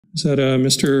Is that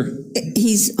Mr.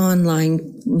 He's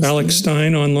online. Alex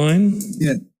Stein online?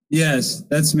 Yeah. Yes,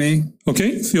 that's me.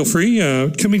 Okay, feel free.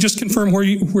 Can we just confirm where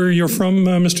you're from,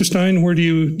 Mr. Stein? Where do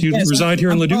you reside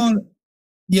here in Leduc?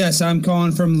 Yes, I'm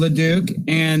calling from Leduc,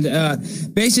 and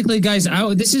basically, guys,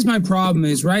 this is my problem.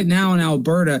 Is right now in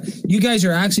Alberta, you guys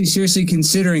are actually seriously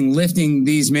considering lifting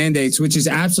these mandates, which is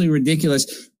absolutely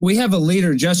ridiculous. We have a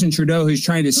leader, Justin Trudeau, who's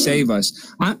trying to save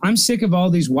us. I'm sick of all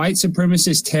these white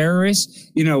supremacist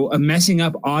terrorists, messing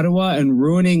up Ottawa and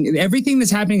ruining everything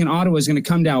that's happening in Ottawa is going to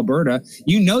come to Alberta.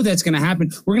 You know that's going to happen.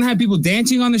 We're going to have people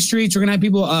dancing on the streets. We're going to have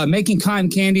people making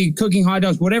cotton candy, cooking hot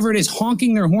dogs, whatever it is,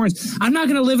 honking their horns. I'm not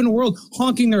going to live in a world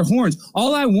honking their horns.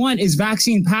 All I want is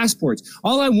vaccine passports.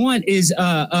 All I want is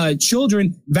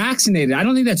children vaccinated. I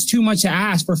don't think that's too much to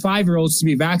ask for 5-year-olds to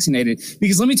be vaccinated.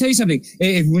 Because let me tell you something.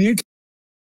 When you're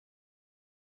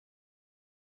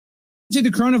to the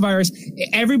coronavirus,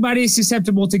 everybody is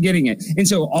susceptible to getting it. And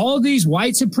so all these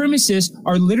white supremacists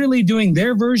are literally doing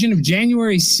their version of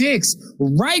January 6th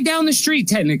right down the street,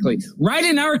 technically, right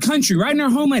in our country, right in our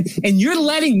homeland. And you're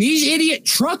letting these idiot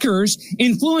truckers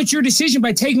influence your decision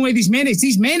by taking away these mandates.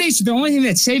 These mandates are the only thing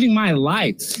that's saving my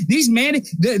life. These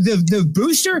mandates, the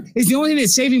booster is the only thing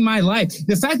that's saving my life.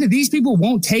 The fact that these people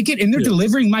won't take it and they're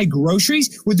delivering my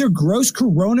groceries with their gross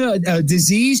corona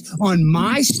disease on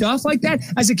my stuff like that,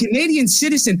 as a Canadian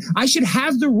citizen, I should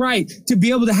have the right to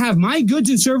be able to have my goods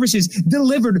and services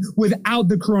delivered without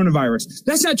the coronavirus.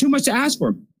 That's not too much to ask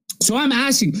for. So I'm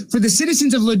asking for the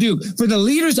citizens of Leduc, for the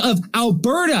leaders of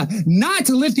Alberta, not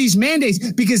to lift these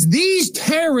mandates, because these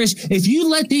terrorists, if you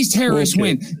let these terrorists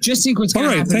win, just think what's going to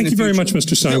happen. All right. Thank you very much,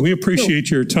 Mr. Stein. We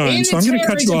appreciate your time. So I'm going to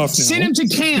cut you off now. Send them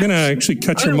to camp. I'm going to actually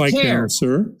cut your mic now,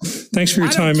 sir. Thanks for your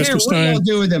time, Mr. Stein. What y'all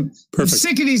do with them? Perfect.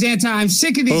 I'm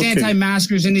sick of these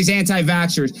anti-maskers and these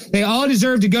anti-vaxxers. They all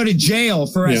deserve to go to jail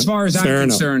for as far as I'm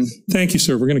concerned. Thank you,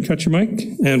 sir. We're going to cut your mic,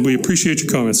 and we appreciate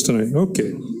your comments tonight.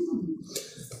 Okay.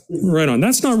 Right on.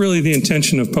 That's not really the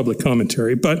intention of public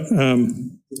commentary, but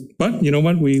you know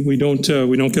what? We don't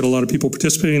get a lot of people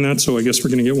participating in that, so I guess we're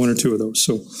going to get one or two of those.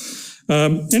 So,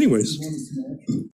 anyways.